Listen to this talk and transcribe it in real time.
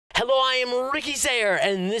Hello, I am Ricky Sayer,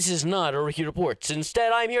 and this is not a Ricky Reports.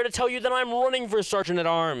 Instead, I'm here to tell you that I'm running for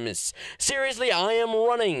Sergeant-at-Arms. Seriously, I am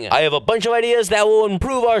running. I have a bunch of ideas that will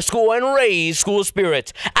improve our school and raise school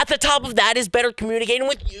spirit. At the top of that is better communicating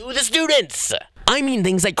with you, the students. I mean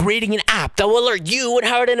things like creating an app that will alert you when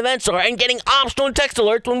hard events are and getting optional text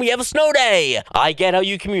alerts when we have a snow day. I get how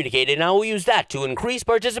you communicate, and I will use that to increase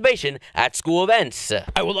participation at school events.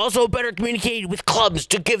 I will also better communicate with clubs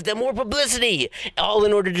to give them more publicity, all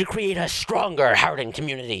in order to create a stronger Howden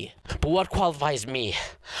community. But what qualifies me,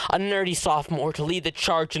 a nerdy sophomore, to lead the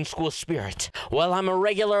charge in school spirit? Well, I'm a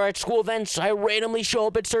regular at school events, I randomly show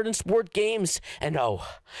up at certain sport games, and oh,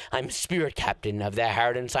 I'm spirit captain of the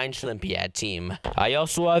Howden Science Olympiad team. I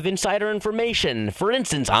also have insider information. For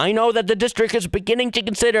instance, I know that the district is beginning to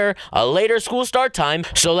consider a later school start time,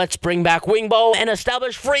 so let's bring back Wingbow and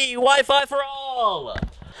establish free Wi-Fi for all.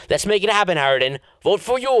 Let's make it happen, Howden. Vote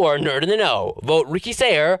for your Nerd in the Know. Vote Ricky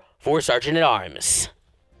Sayer for Sergeant-at-Arms.